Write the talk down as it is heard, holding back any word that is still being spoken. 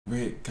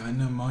Wait, got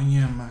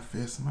pneumonia in my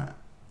face. My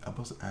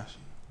elbows ashy.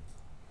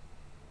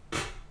 I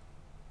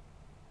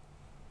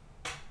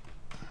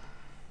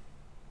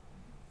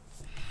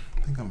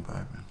think I'm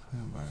vibing.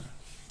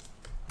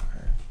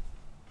 Alright.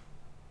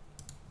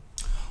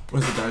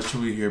 What's up, guys?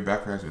 Truly here,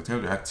 back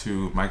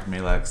to Mike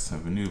Maklak's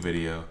new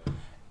video.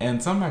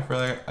 And some of my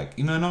friends, like,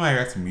 you know, I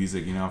react to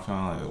music, you know, I'm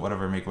feeling like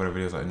whatever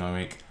videos I know I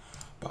make.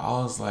 But I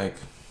was like,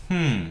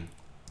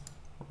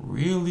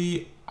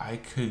 really, I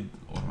could,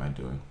 what am I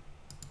doing?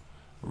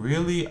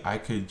 Really, I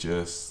could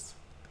just,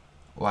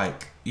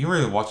 like, you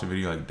ever watch a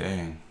video like,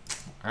 dang,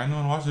 I got no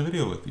one to watch the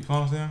video with, you feel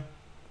what I'm saying?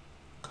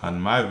 Come to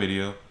my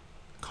video,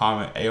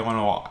 comment, hey,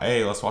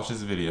 let's watch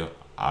this video.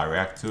 I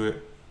react to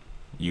it,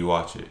 you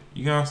watch it.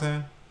 You know what I'm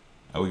saying?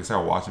 And we can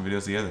start watching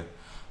videos together.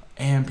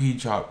 AMP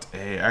dropped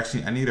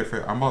actually, I need it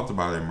for, I'm about to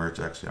buy their merch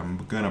actually.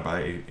 I'm gonna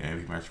buy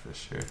AMP merch for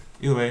sure.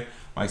 Either way,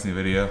 Mike's new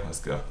video, let's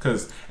go.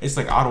 Cause it's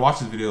like, I would watch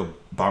this video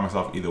by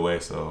myself either way,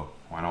 so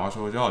why not watch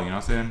it with y'all, you know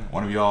what I'm saying?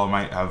 One of y'all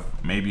might have,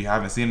 maybe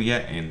haven't seen it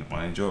yet and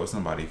want to enjoy it with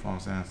somebody, you know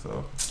what I'm saying?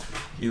 So,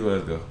 either way,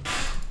 let's go.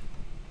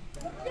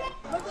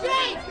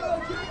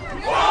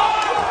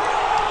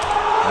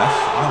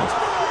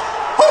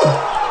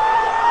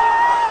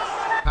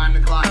 Time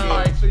to clock in.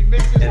 Alright, so you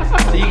mixed it.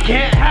 So you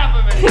can't have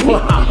him anymore.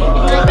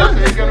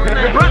 That's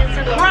incredible.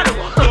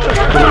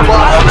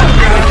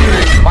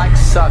 Mike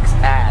sucks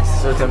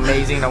ass, so it's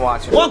amazing to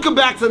watch him. Welcome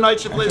back to the night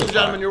shift, ladies and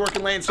gentlemen. You're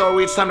working late, so are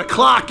we. It's time to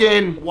clock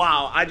in.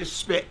 Wow, I just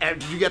spit.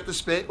 Did you get the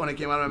spit when it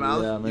came out of my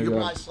mouth? Yeah, you can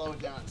probably slow it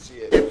down and see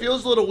it. It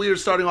feels a little weird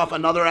starting off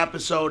another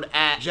episode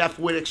at Jeff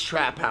Wittick's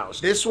Trap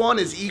House. This one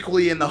is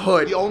equally in the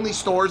hood. The only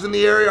stores in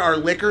the area are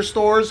liquor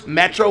stores,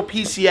 Metro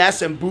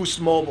PCS, and Boost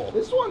Mobile.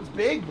 This one's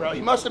big, bro. He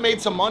must have made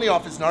some money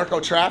off his narco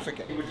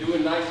trafficking. We're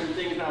doing nicer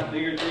things, not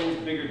bigger things,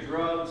 bigger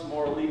drugs,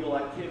 more illegal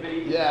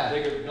activity,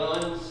 bigger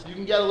guns. You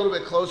can get a little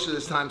bit closer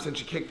this time since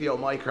you kicked the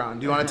Omicron.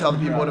 Do you want to tell the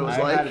people what it was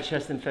like? I had a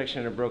chest infection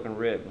and a broken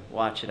rib.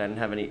 Watch it, I didn't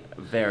have any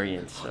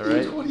variants, all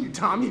right? What are you,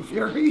 Tommy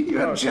Fury? You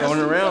have chest going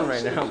around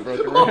right now,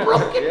 broken rib.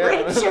 Broken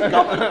ribs are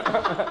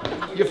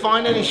coming. You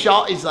find any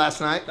shotties last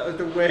night? That was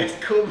the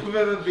worst club I've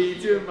ever been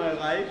to in my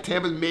life.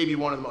 Tampa's maybe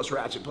one of the most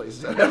ratchet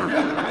places I've ever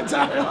been in my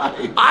entire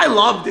life. I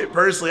loved it,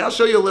 personally. I'll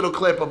show you a little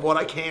clip of what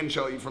I can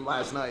show you from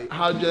last night.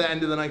 How did the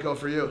end of the night go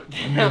for you?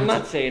 I'm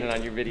not saying it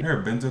on your video. I've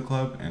never been to a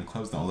club, and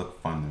clubs don't look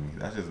fun to me.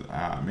 That's just,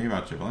 maybe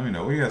I'm tripping. Let me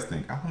know. What do you guys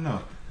think? I don't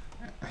know.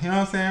 You know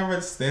what I'm saying? I'd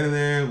rather stay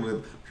there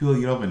with people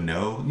you don't even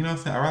know. You know what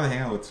I'm saying? I'd rather hang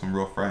out with some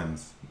real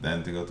friends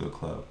than to go to a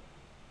club.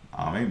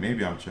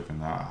 Maybe I'm tripping.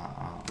 Your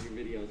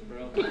videos,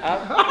 bro.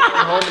 I'm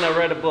home and I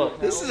read a book.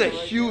 This is a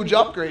huge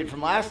upgrade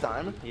from last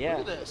time. Yeah.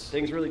 Look at this.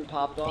 Things really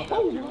popped off.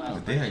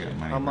 The day I got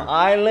money, I'm bro. an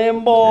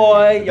island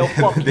boy. Yo,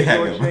 fuck you, The day I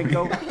George got money.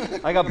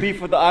 Janko. I got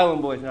beef with the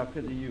island boys now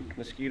because of you.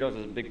 Mosquitoes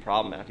is a big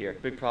problem out here.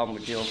 Big problem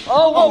with dealing.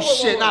 Oh,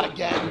 shit, not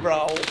again,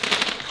 bro.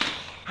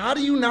 How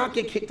do you not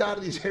get kicked out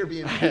of these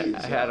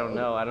Airbnbs? I don't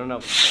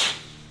know.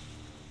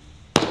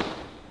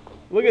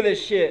 Look at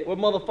this shit. We're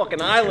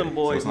motherfucking island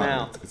boys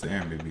now. It's an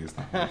Airbnb. It's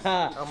not.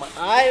 I'm an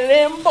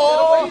island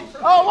boy.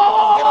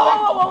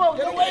 Oh, whoa.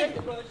 Get away.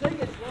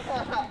 Take it.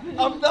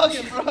 I'm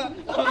dugging, bro.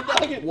 I'm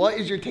dugging. What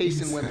is your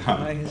taste in women?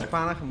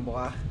 Hispanic and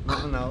black,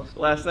 nothing else.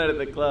 Last night at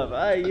the club.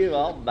 Hey, you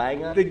all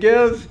banger. The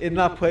girls in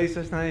that place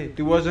last night,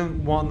 there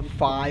wasn't 1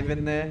 5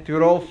 in there. They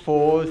were all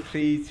 4s,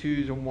 3s,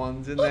 2s, and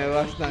 1s in there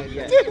last night.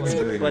 Yeah.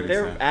 But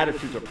their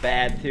attitudes are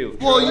bad too.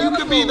 Well, you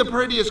could be the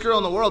prettiest girl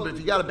in the world, but if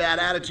you got a bad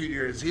attitude,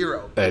 you're a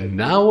zero. And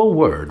now a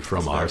word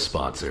from our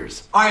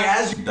sponsors. Alright,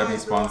 as you Definitely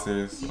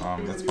sponsors.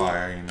 That's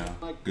fire, you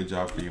know. Good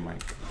job for you,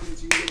 Mike.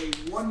 you get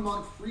a 1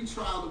 month free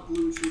trial to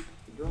Blue Chew.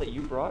 The girl that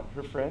you brought,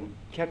 her friend,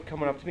 kept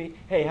coming up to me.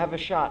 Hey, have a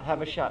shot.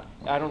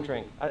 I don't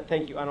drink.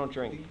 Thank you, I don't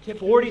drink.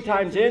 40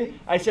 times in,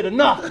 I said,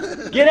 enough.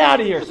 Get out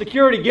of here.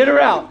 Security, get her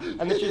out.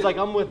 And then she's like,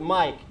 I'm with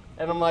Mike.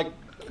 And I'm like,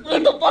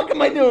 what the fuck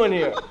am I doing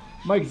here?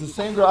 Mike, it's the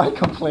same girl I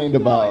complained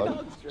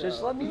about.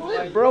 Just let me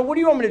live, bro. What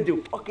do you want me to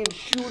do? Fucking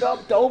shoot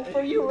up dope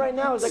for you right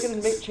now? Is that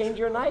gonna change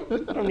your night? I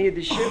don't need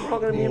this shit. We're all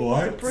gonna be in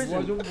fucking There prison.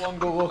 wasn't 1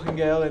 good-looking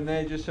girl in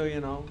there, just so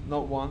you know,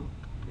 not 1.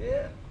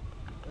 Yeah.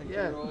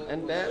 Yeah,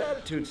 and bad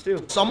attitudes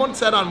too. Someone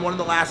said on one of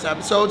the last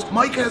episodes,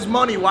 Mike has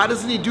money, why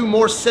doesn't he do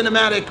more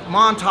cinematic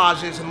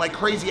montages and like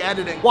crazy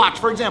editing? Watch,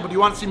 for example, do you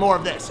want to see more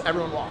of this?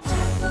 Everyone watch.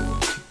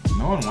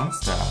 No one wants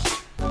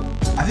that.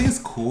 I think it's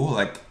cool.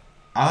 Like,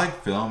 I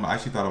like film. I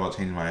actually thought about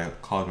changing my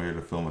college major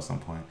to film at some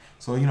point.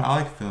 So, you know,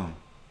 I like film.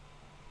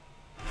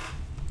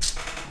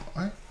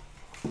 What?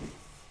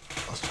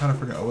 I was trying to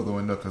figure out over the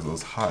window because it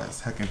was hot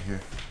as heck in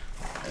here.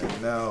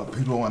 And now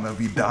people want to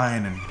be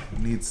dying and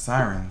need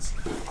sirens.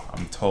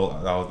 I'm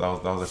told that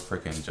was a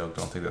freaking joke.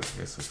 Don't take that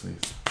seriously,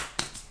 please.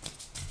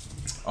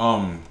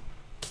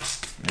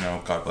 You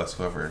know, God bless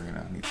whoever, you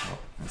know, needs help.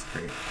 That's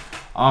great.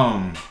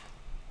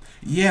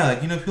 Yeah,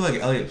 like, you know, people like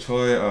Elliot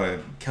Choi or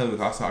Kelly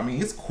Picasso, I mean,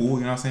 it's cool,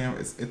 you know what I'm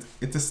saying?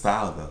 It's a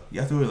style, though.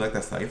 You have to really like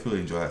that style. You have to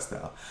really enjoy that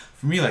style.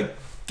 For me, like,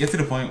 get to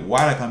the point,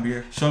 why did I come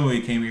here? Show me what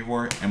you came here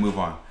for, and move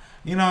on.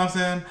 You know what I'm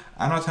saying?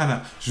 I'm not trying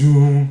to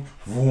zoom,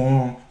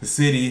 vroom, the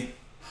city.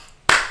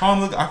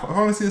 If I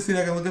want to see the scene,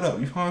 I can look it up.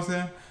 You know what I'm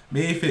saying?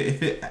 Maybe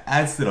if it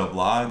adds to the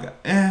vlog,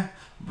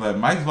 But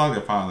Mike's vlog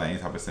are fine with any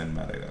type of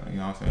cinematic. You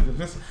know what I'm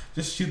saying?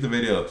 Just shoot the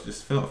video.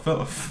 Just film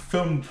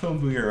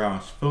the year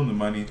around. Film the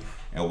money,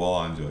 and we'll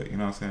all enjoy it. You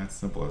know what I'm saying?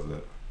 Simple as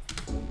that.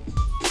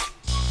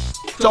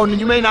 So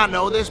you may not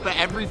know this, but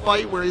every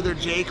fight where either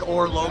Jake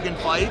or Logan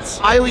fights,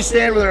 I always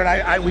stand with her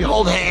and we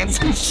hold hands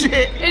and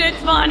shit. And it's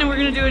fun, and we're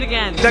gonna do it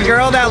again. The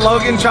girl that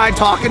Logan tried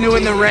talking to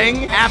in the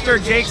ring after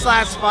Jake's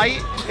last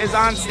fight is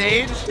on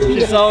stage.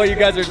 She saw what you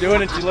guys are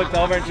doing, and she looked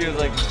over and she was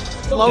like,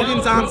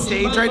 Logan's on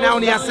stage right now,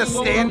 and he has to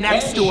stand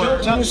next to her.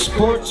 Showtime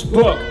Sports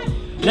Book.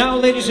 Now,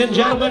 ladies and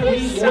gentlemen,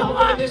 we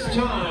go this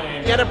time.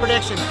 Get a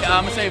prediction.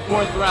 I'm gonna say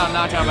 4th round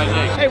knockout by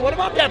Jake. Hey, what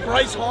about that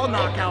Bryce Hall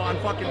knockout on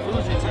fucking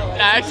Fuji?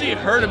 I actually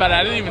heard about it.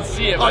 I didn't even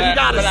see it. Oh, you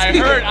gotta see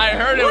it. I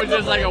heard it was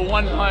just like a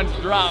one-punch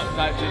drop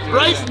type situation.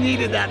 Bryce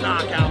needed that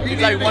knockout. He's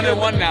like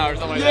 1-1 now or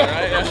something like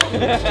that,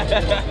 right?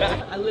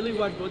 Yeah. I literally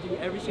watch both of you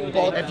every single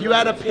day. If you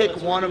had to pick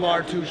one of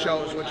our 2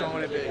 shows, which one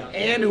would it be?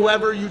 And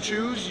whoever you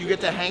choose, you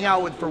get to hang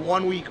out with for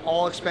 1 week,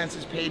 all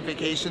expenses paid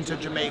vacation to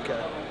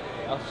Jamaica.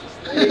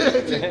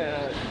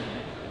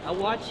 I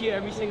watch you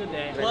every single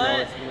day.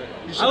 But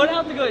I would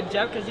have to go with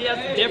Jeff because he has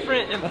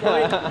different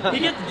employees. He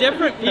gets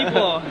different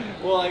people.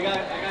 well, I got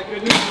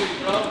good news for you,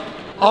 bro.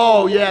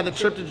 Oh yeah, the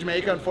trip to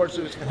Jamaica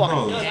unfortunately was fucking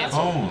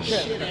Oh,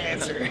 shit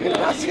answer.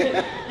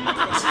 Yeah,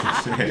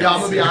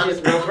 I'm gonna be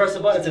honest. Don't press the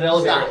button, it's an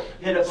elevator. Stop.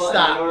 Hit a button,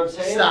 Stop. you know what I'm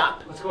saying?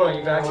 Stop. What's going on,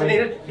 you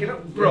vaccinated? Get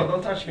up, bro,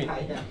 don't touch me.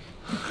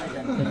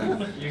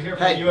 You're here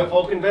for the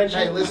UFO convention?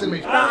 Hey, listen to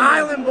me. The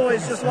Island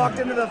Boys just walked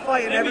into the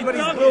fight and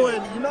everybody's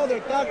booing. You know they're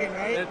thugging,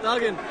 right? They're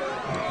thugging.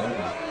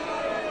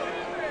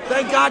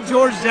 Thank God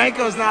George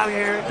Zanko's not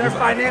here. Their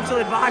financial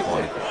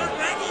advisor.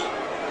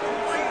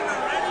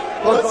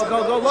 Look,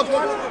 go, look.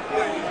 Oh,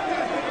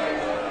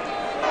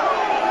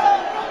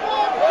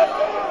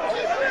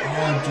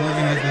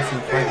 Jordan has been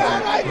some fight.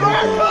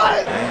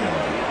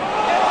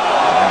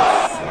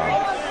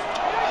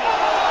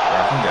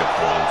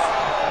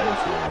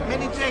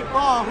 Mini Jake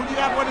Paul, who do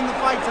you have winning the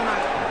fight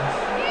tonight?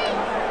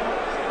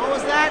 What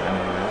was that?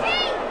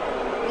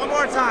 One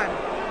more time.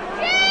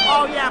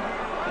 Oh yeah.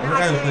 The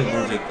guy who played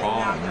Blue Jake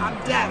Paul. I'm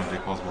deaf.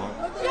 Jake Paul's vlog.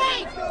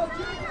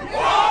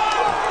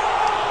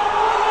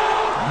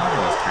 That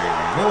was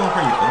crazy. What one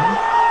for you filming?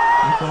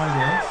 You film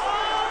anything else?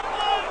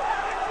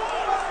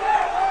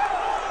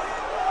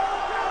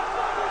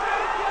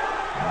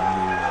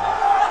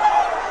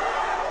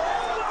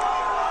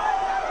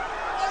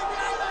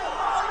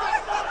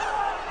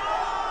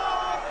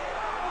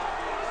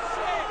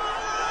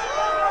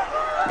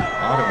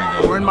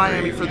 We're in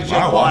Miami for the Jake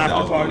Paul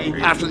after party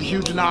after the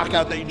huge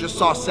knockout that you just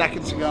saw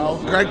seconds ago.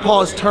 Greg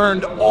Paul has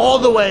turned all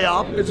the way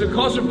up. It's a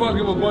clusterfuck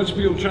of a bunch of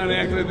people trying to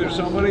act like they're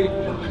somebody,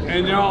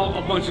 and they're all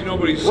a bunch of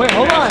nobodies. Wait,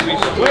 hold on.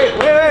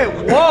 Wait,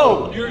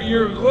 whoa!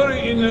 You're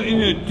literally in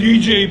a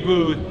DJ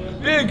booth.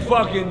 Big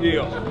fucking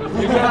deal.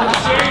 You got the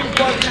same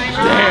fucking.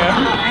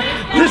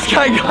 Damn. This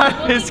guy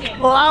got his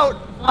clout.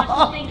 You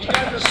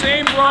got the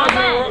same broads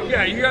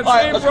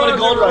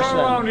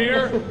around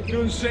here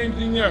doing the same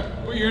thing there,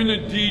 but you're in the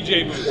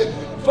DJ booth.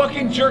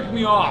 Fucking jerk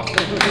me off. Wait,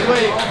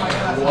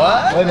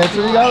 that's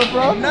where you got it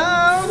from? No,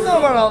 I don't know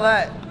about all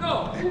that.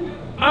 No.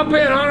 I'm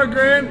paying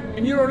 $100,000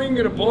 and you don't even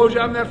get a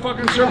blowjob in that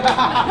fucking circle. Fuck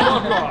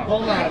off.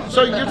 Hold on.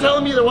 So you're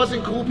telling me there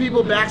wasn't cool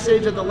people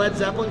backstage at the Led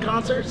Zeppelin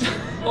concerts?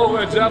 Oh,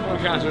 Led Zeppelin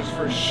concerts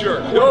for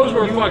sure. Those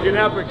were fucking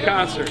epic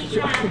concerts.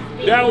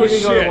 That was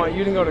shit. You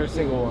didn't go to a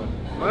single one.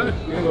 What? You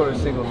didn't go to a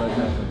single Led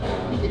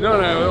Zeppelin. No,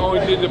 we only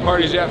did the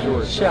parties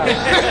afterwards. Shut up.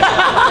 He's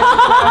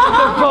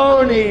a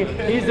phony.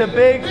 He's a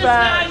big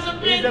fat.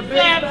 He's a big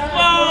fat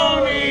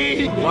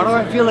phony. Why do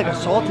I feel like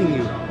assaulting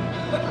you?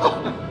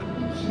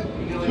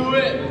 Do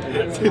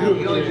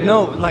it.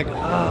 No, like,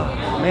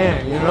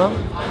 man, you know?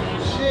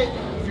 Shit,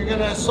 if you're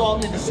gonna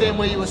assault me the same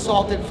way you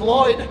assaulted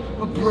Floyd,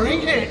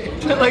 bring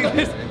it. like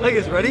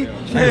this, ready?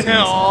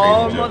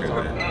 Oh,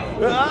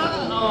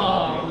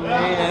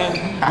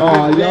 man.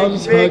 Oh, y'all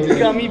just hugged Big it.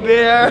 gummy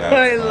bear.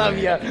 I love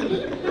you.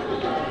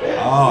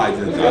 Oh, I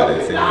just got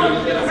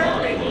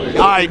it.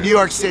 All right, New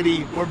York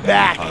City, we're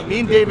back. Me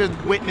and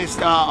David witnessed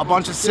a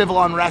bunch of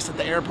civil unrest at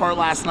the airport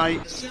last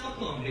night. The cell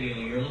phone video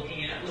you're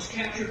looking at was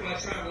captured by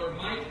traveler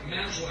Maklak.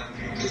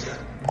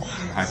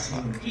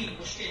 He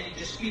was standing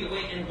just feet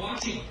away and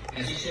watching.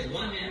 As he said,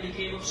 one man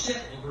became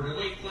upset over a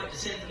delayed flight to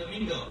Santo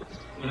Domingo.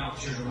 When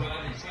officers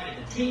arrived and tried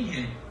to detain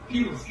him,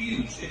 he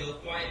refused to go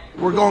quiet.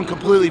 We're going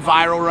completely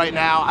viral right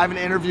now. I have an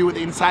interview with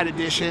Inside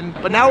Edition.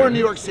 But now we're in New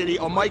York City.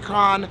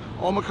 Omicron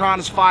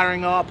is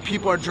firing up.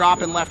 People are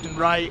dropping left and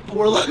right.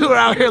 We're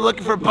out here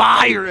looking for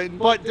Byron.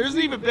 But there's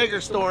an even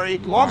bigger story.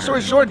 Long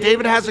story short,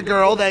 David has a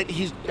girl that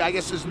he's, I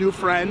guess, his new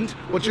friend.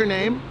 What's your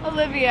name?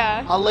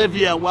 Olivia.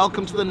 Olivia,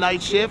 welcome to the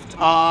Night Shift.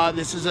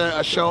 This is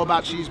a show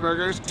about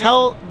cheeseburgers.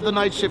 Tell the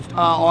Night Shift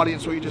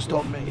audience what you just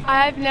told me.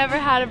 I've never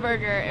had a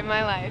burger in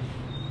my life.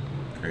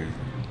 Crazy.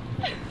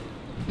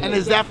 And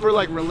is that for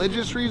like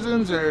religious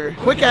reasons or?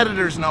 Quick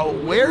editors know,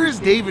 where is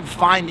David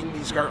finding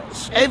these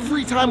girls?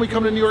 Every time we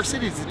come to New York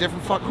City, it's a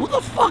different fuck. Who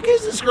the fuck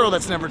is this girl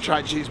that's never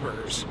tried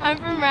cheeseburgers? I'm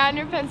from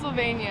Radnor,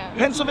 Pennsylvania.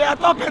 Pennsylvania? I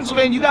thought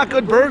Pennsylvania, you got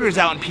good burgers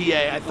out in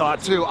PA, I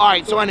thought too. All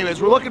right, so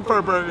anyways, we're looking for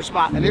a burger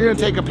spot and you're gonna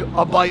take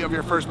a bite of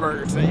your first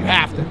burger today. You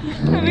have to.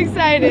 I'm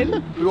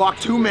excited. We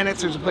walked 2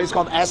 minutes. There's a place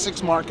called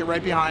Essex Market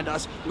right behind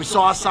us. We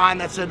saw a sign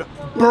that said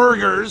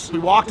burgers. We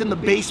walked in the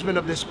basement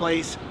of this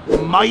place,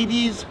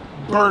 Mighty's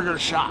Burger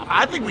Shop.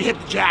 I think we hit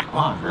the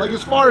jackpot. Like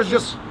as far as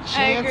just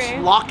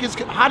chance, luck is,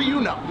 how do you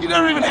know? You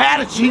never even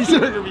had a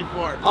cheeseburger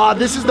before.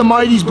 This is the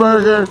Mighty's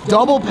Burger,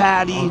 double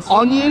patty,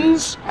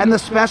 onions, and the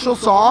special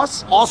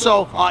sauce.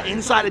 Also,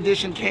 Inside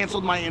Edition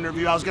canceled my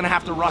interview. I was gonna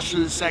have to rush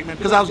through this segment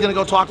because I was gonna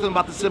go talk to them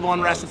about the civil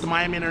unrest at the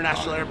Miami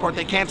International Airport.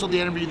 They canceled the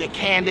interview, they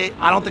canned it.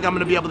 I don't think I'm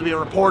gonna be able to be a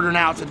reporter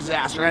now. It's a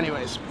disaster.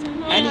 Anyways.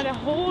 I don't know how to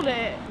hold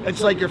it.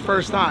 It's like your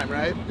first time,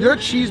 right? You're a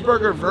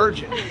cheeseburger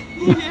virgin.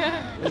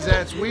 Yeah.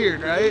 It's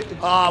weird, right?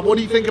 What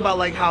do you think about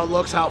like how it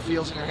looks, how it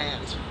feels in your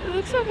hands? It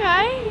looks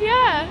okay,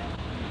 yeah.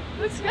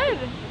 It looks good.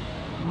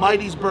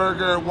 Mighty's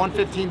Burger,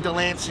 115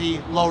 Delancey,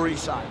 Lower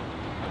East Side.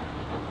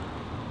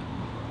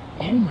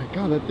 Oh my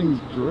god, that thing's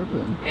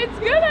dripping. It's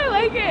good, I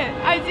like it.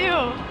 I do.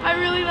 I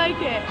really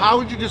like it. How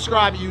would you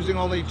describe it using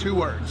only 2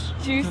 words?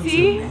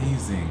 Juicy. That's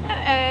amazing.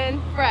 And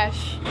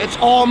fresh. It's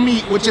all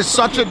meat, which is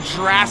such a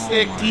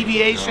drastic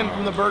deviation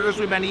from the burgers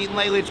we've been eating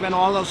lately. It's been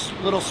all those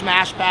little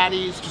smash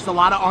patties, just a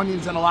lot of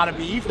onions and a lot of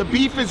beef. The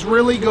beef is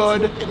really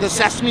good. The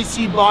sesame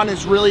seed bun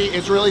is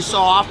really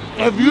soft.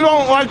 If you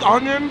don't like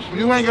onions,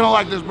 you ain't gonna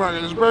like this burger.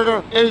 This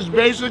burger is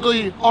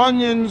basically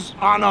onions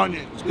on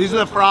onions. These are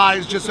the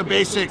fries, just a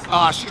basic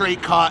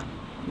straight cut.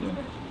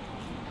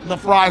 The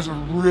fries are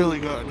really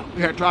good.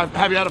 Here, try.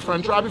 Have you had a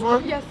French fry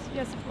before? Yes,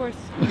 of course.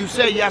 You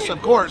say yes,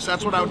 of course.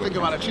 That's what I would think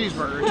about a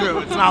cheeseburger too.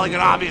 It's not like an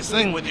obvious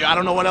thing with you. I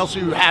don't know what else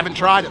you haven't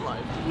tried in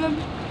life.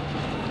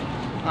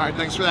 All right,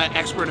 thanks for that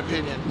expert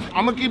opinion.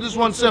 I'm gonna keep this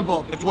one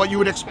simple. It's what you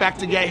would expect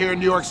to get here in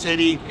New York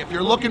City. If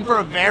you're looking for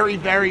a very,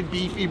 very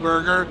beefy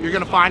burger, you're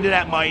gonna find it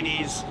at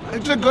Mighty's.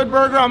 It's a good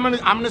burger. I'm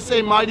gonna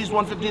say Mighty's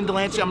 115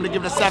 Delancey. I'm gonna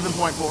give it a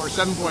 7.4.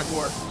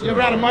 7.4. You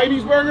ever had a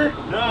Mighty's burger?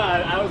 No,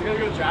 I was gonna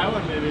go try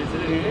one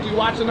maybe. Do you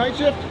watch the night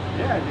shift?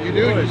 Yeah, you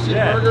do. You see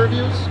the burger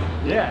reviews?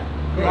 Yeah.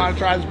 You want to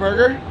try this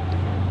burger?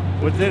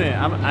 What's in it?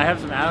 I have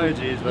some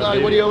allergies,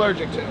 but what are you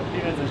allergic to?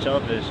 Peanuts and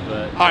shellfish,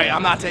 but... Alright,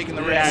 I'm not taking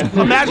the risk.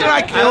 Imagine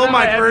I kill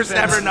my first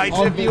ever night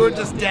shift viewer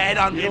just dead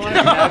on video.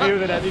 You want to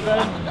with an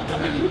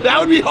EpiPen? That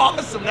would be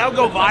awesome. That would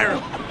go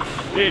viral.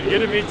 Dude, good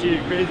to meet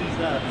you. Crazy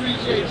stuff.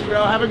 Appreciate you,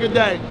 bro. Have a good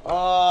day.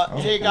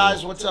 Hey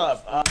guys, what's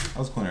up? That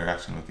was cool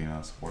interaction with,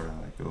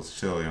 supporting. Like, it was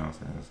chill, you know what I'm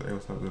saying? It's like, hey,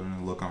 what's up, dude? A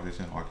little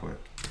conversation, walk away.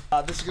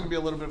 This is going to be a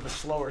little bit of a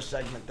slower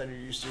segment than you're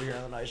used to here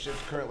on the night shift.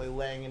 Currently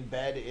laying in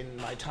bed in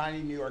my tiny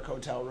New York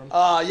hotel room.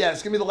 Yeah,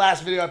 it's going to be the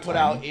last video I put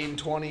out in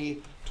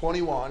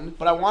 2021.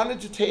 But I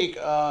wanted to take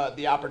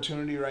the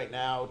opportunity right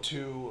now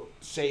to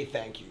say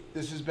thank you.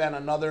 This has been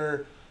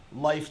another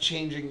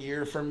life-changing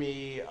year for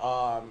me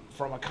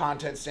from a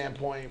content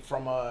standpoint,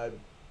 from a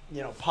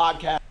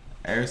podcast.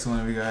 Every single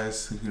one of you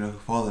guys,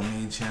 follow the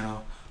main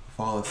channel,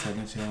 follow the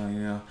second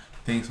channel,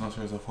 thanks so much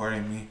for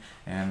supporting me,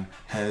 and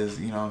Hez,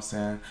 you know what I'm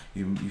saying,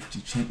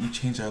 you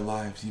changed our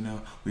lives,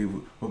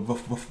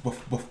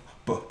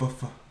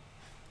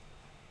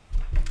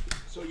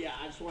 So yeah,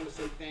 I just want to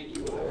say thank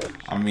you.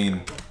 I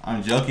mean,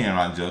 I'm joking, I'm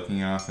not joking,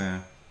 you know what I'm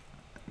saying?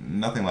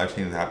 Nothing life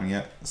changing is happening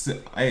yet.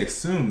 Hey,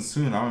 soon,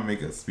 I'm gonna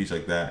make a speech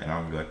like that, and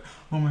I'm gonna be like,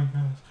 oh my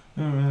gosh,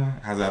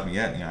 hasn't happened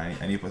yet,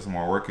 I need to put some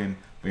more work in,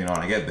 but when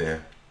I get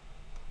there,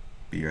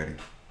 be ready.